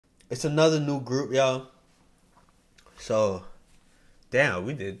It's another new group, y'all. So, damn,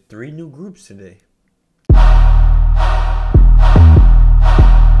 we did 3 new groups today.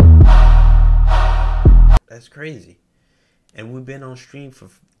 That's crazy. And we've been on stream for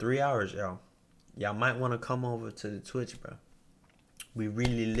 3 hours, y'all. Y'all might want to come over to the Twitch, bro. We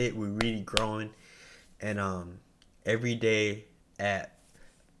really lit. We really growing. And every day at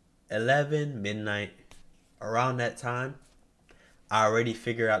 11 midnight, around that time, I already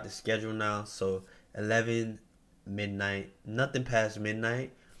figured out the schedule now. So 11 midnight, nothing past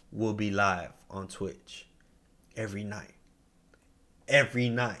midnight, we'll be live on Twitch every night. Every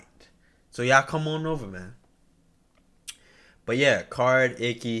night. So y'all come on over, man. But yeah, Card,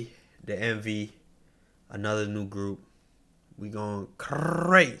 Icky, the MV, another new group. We going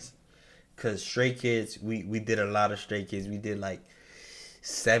crazy. Cause Stray Kids, we did a lot of Stray Kids. We did like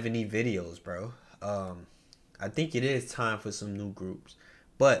 70 videos, bro. I think it is time for some new groups.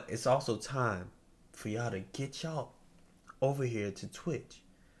 But it's also time for y'all to get y'all over here to Twitch.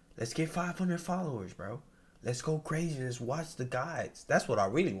 Let's get 500 followers, bro. Let's go crazy. Let's watch the guides. That's what I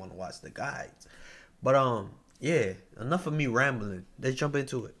really want to watch, the guides. But yeah, enough of me rambling. Let's jump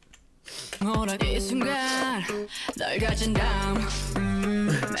into it.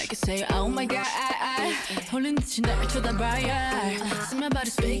 Make it say oh my god 홀린 듯이 날 쳐다봐야 See my body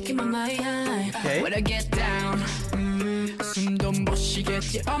speaking my mind When I get down 숨도 못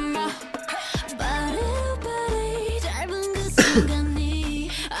쉬겠지 엄마 바리바리 짧은 그 순간이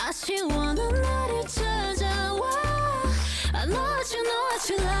아쉬워는 나를 찾아와 I know what you know what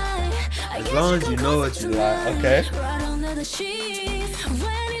you like As long as you know what you like, okay. Right under the sheets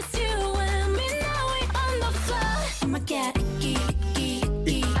When it's you and me now we on the fly I'ma get icky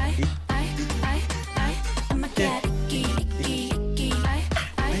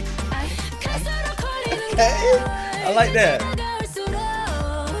I like that.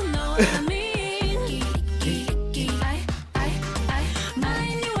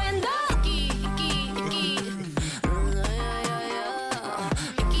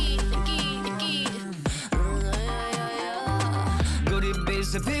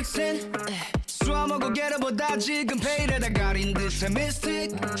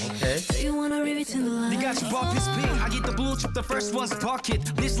 Do you wanna read it in the line? 네가 집업 his pin 아기도 blue chip the first one's pocket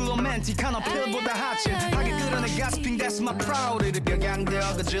This romantic 하나 필보다 하체 하게 끌어내 gasping that's my proud 이를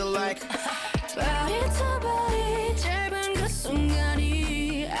벽양되어 그지 like Body to body 짧은 그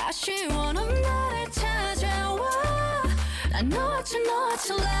순간이 아쉬워는 나를 찾아와 I know what you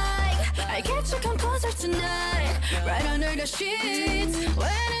like I get you come closer tonight Right under the sheets When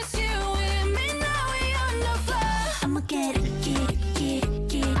it's you and me now we on the floor I'ma get it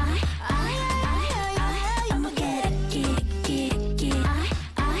I'ma get it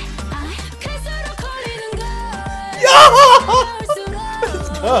갈수록 걸리는 걸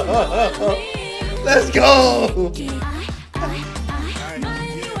Let's go.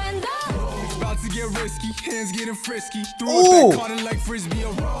 About to get risky, hands getting frisky Threw it back, caught it like frisbee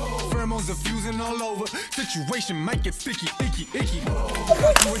Pheromones are fusing all over Situation might get sticky, icky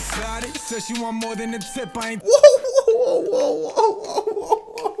Got you excited, said she want more than a tip I ain't Whoa.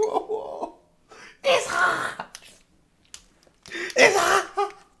 It's hot. It's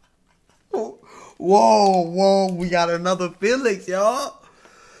hot. Whoa. We got another Felix, y'all.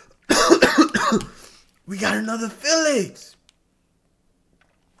 We got another Felix.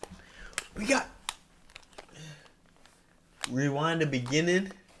 We got... Rewind the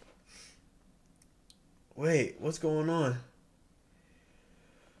beginning. Wait, what's going on?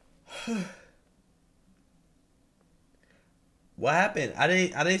 What happened? I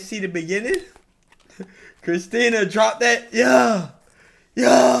didn't see the beginning. Christina dropped that. Yeah,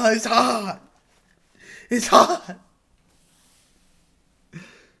 it's hot. It's hot.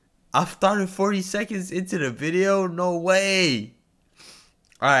 I started 40 seconds into the video. No way.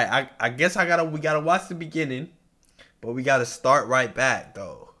 All right, I guess we gotta watch the beginning, but we gotta start right back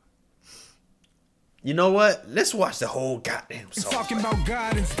though. You know what? Let's watch the whole goddamn song. Talking about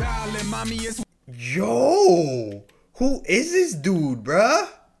God and style and mommy is Yo, who is this dude, bruh?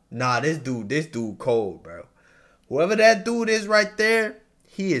 Nah, this dude cold, bro. Whoever that dude is right there,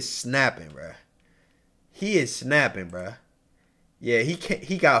 he is snapping, bruh. He is snapping, bruh. Yeah,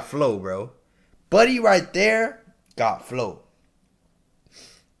 he got flow, bro. Buddy right there got flow.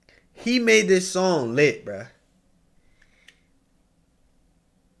 He made this song lit, bruh.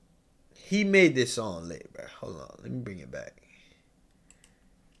 He made this song lit, bruh. Hold on, let me bring it back.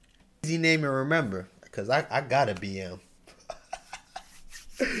 Easy name and remember, because I gotta be him.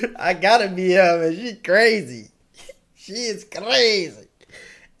 I gotta be him, and she crazy. She is crazy.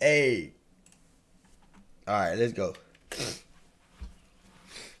 Hey. Alright, let's go.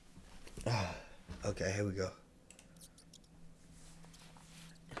 Okay, here we go.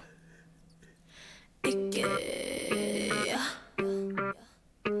 Icky.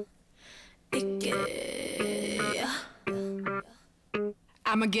 Icky.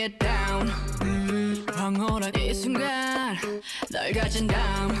 I'ma get down. 황홀한 이 순간 널 가진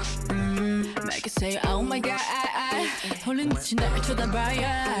다음 Make it say oh my god 홀린 듯이 날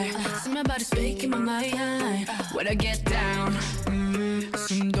쳐다봐야 See my body speaking my mind When I get down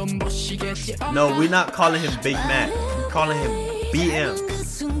숨도 못 쉬겠지 No, we're not calling him Big Mac. We're calling him BM.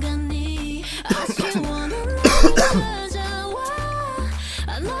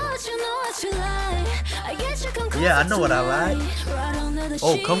 Yeah, I know what I like.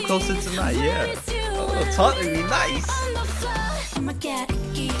 Oh, come closer tonight, yeah. Oh, talk to me nice.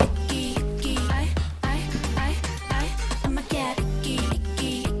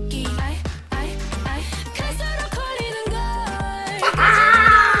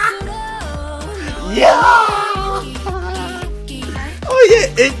 Yeah! Oh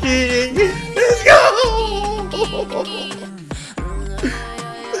yeah, Icky! Let's go! Okay.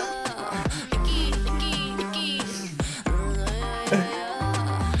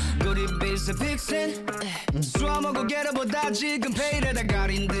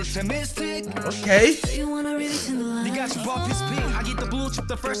 네가 집 앞에 spin I get the blue chip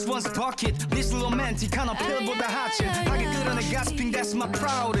the first one's bucket This romantic 하나 필보다 하체 하게 끌어내 gasping that's my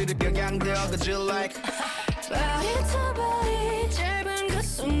proud 이를 벽양대어 cause you like Body to body 짧은 그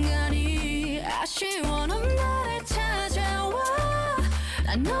순간이 아쉬워 넌 나를 찾아와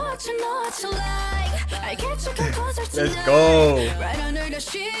I know what you like I get you come closer tonight Let's go. Right under the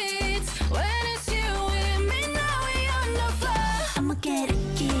sheets When it's you with me now we on the floor I'ma get it,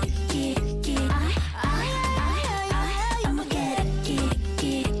 get it, get it, get it I'ma get it, get it,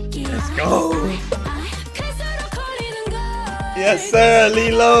 get it, get it Let's go. 그대로 걸리는 걸 Yes, sir,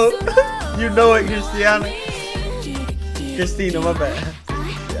 Lilo. You know it, Christiana. Christina, my bad.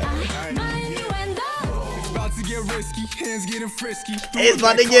 About to get risky, hands getting frisky It's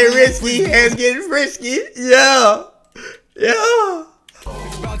about to get risky. Hands getting frisky. Yeah. Yeah.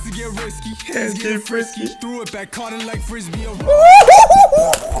 About to get risky, hands getting frisky Threw it back, caught it like frisbee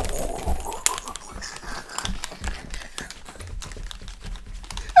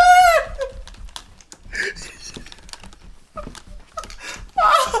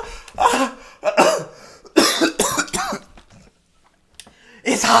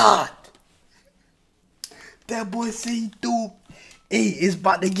It's hot. That boy said he threw. Hey, it's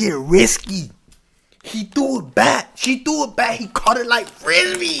about to get risky. He threw it back. She threw it back. He caught it like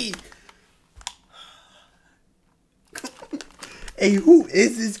frisbee. Hey, who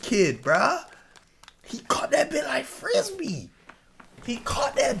is this kid, bruh? He caught that bit like frisbee. He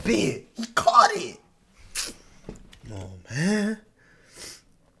caught that bit. He caught it. Oh, man.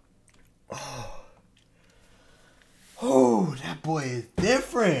 Oh, that boy is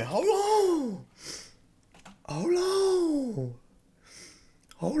different. Hold on. Hold on.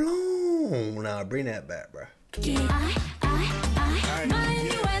 Hold on. Nah, bring that back, bro.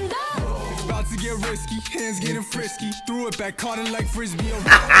 About to get risky, hands getting frisky Threw it back, caught it like frisbee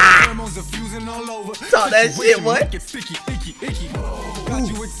Pheromones are fusing all over Talk that shit, boy. Make it sticky, icky, icky Got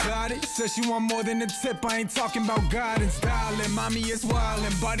you excited, says you want more than a tip I ain't talking about God and styling Mommy is wild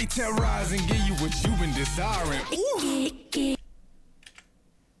and body terrorizing Give you what you've been desiring Ooh.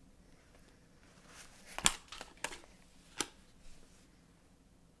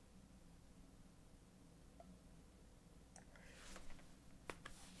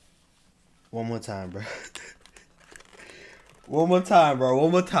 One more time, bro. One more time, bro.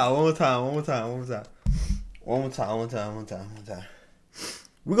 One more time. One more time. One more time. One more time. One more time. One more time. One more time. One more time.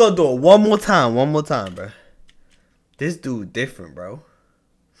 We're gonna do it one more time. One more time, bro. This dude different, bro.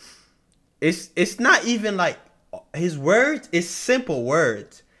 It's not even like his words. It's simple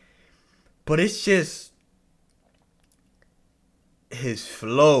words, but it's just his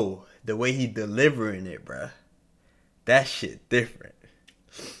flow, the way he delivering it, bro. That shit different.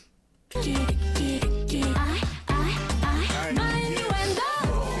 About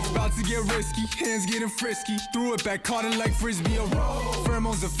to get risky, hands getting frisky Threw it back, caught it like frisbee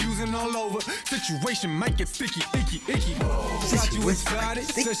Pheromones are fusing all over Situation might get sticky, icky, icky Got you excited,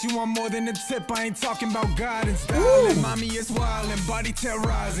 says you want more than a tip I ain't talking about God and styling Mommy is wild and body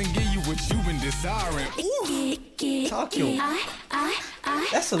terrorizing Give you what you've been desiring Ooh. Talking.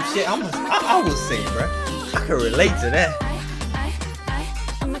 That's some shit I will say, bro. I can relate to that.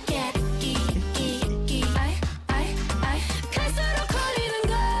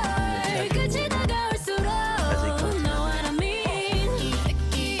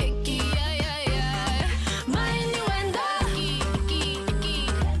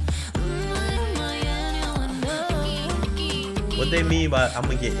 What they mean by I'm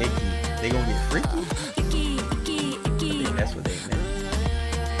gonna get icky? They gonna get freaky? I think that's what they meant.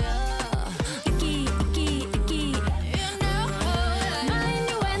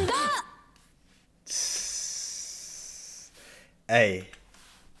 Hey,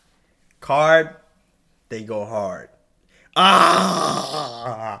 card, they go hard.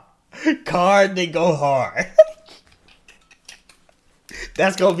 Ah, card, they go hard.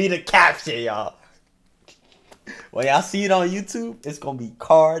 That's gonna be the caption, y'all. When y'all see it on YouTube, it's gonna be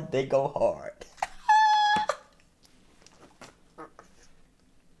card, they go hard.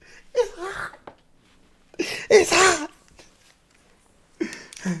 It's hot. It's hot.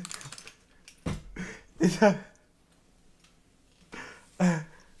 It's hot.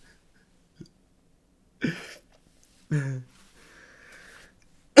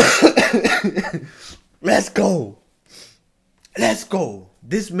 Let's go. Let's go.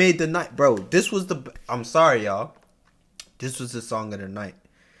 This made the night, bro. This was the, I'm sorry, y'all. This was the song of the night.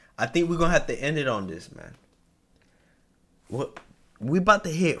 I think we're gonna have to end it on this, man. What? We about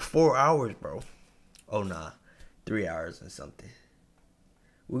to hit 4 hours, bro. Oh nah, 3 hours and something.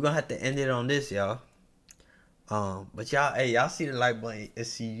 We're gonna have to end it on this, y'all. But y'all, hey, y'all see the like button,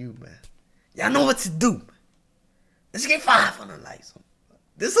 SCU, man. Y'all know what to do. Let's get 500 likes.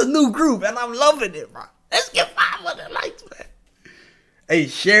 This is a new group, and I'm loving it, bro. Let's get 500 likes, man. Hey,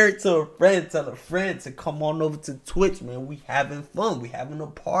 share it to a friend. Tell a friend to come on over to Twitch, man. We having fun. We having a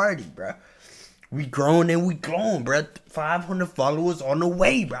party, bro. We growing and we glowing, bro. 500 followers on the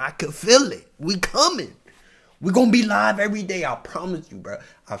way, bro. I can feel it. We coming. We gonna be live every day. I promise you, bro.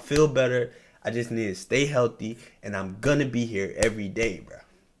 I feel better. I just need to stay healthy, and I'm gonna be here every day, bro.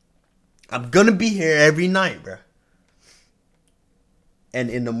 I'm gonna be here every night, bro. And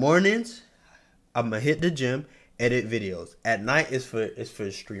in the mornings, I'm gonna hit the gym, edit videos. At night, it's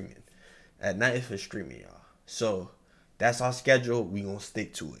for streaming. At night, it's for streaming, y'all. So that's our schedule. We gonna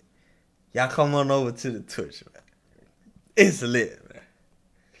stick to it. Y'all come on over to the Twitch, man. It's lit, man.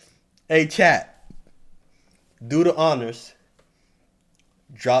 Hey, chat. Do the honors.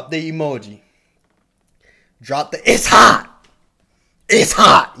 Drop the emoji. Drop the it's hot. It's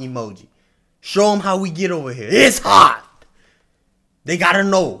hot emoji. Show them how we get over here. It's hot. They gotta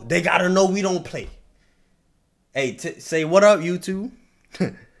know. They gotta know we don't play. Hey, say what up, YouTube.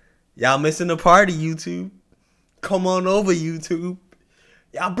 Y'all missing the party, YouTube. Come on over, YouTube.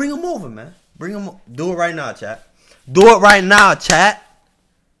 Y'all bring them over, man. Bring them. Do it right now, chat. Do it right now, chat.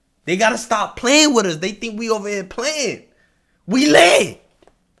 They gotta stop playing with us. They think we over here playing. We lit.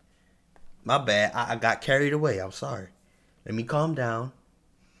 My bad. I got carried away. I'm sorry. Let me calm down.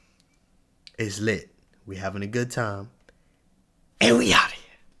 It's lit. We having a good time. And we out of here.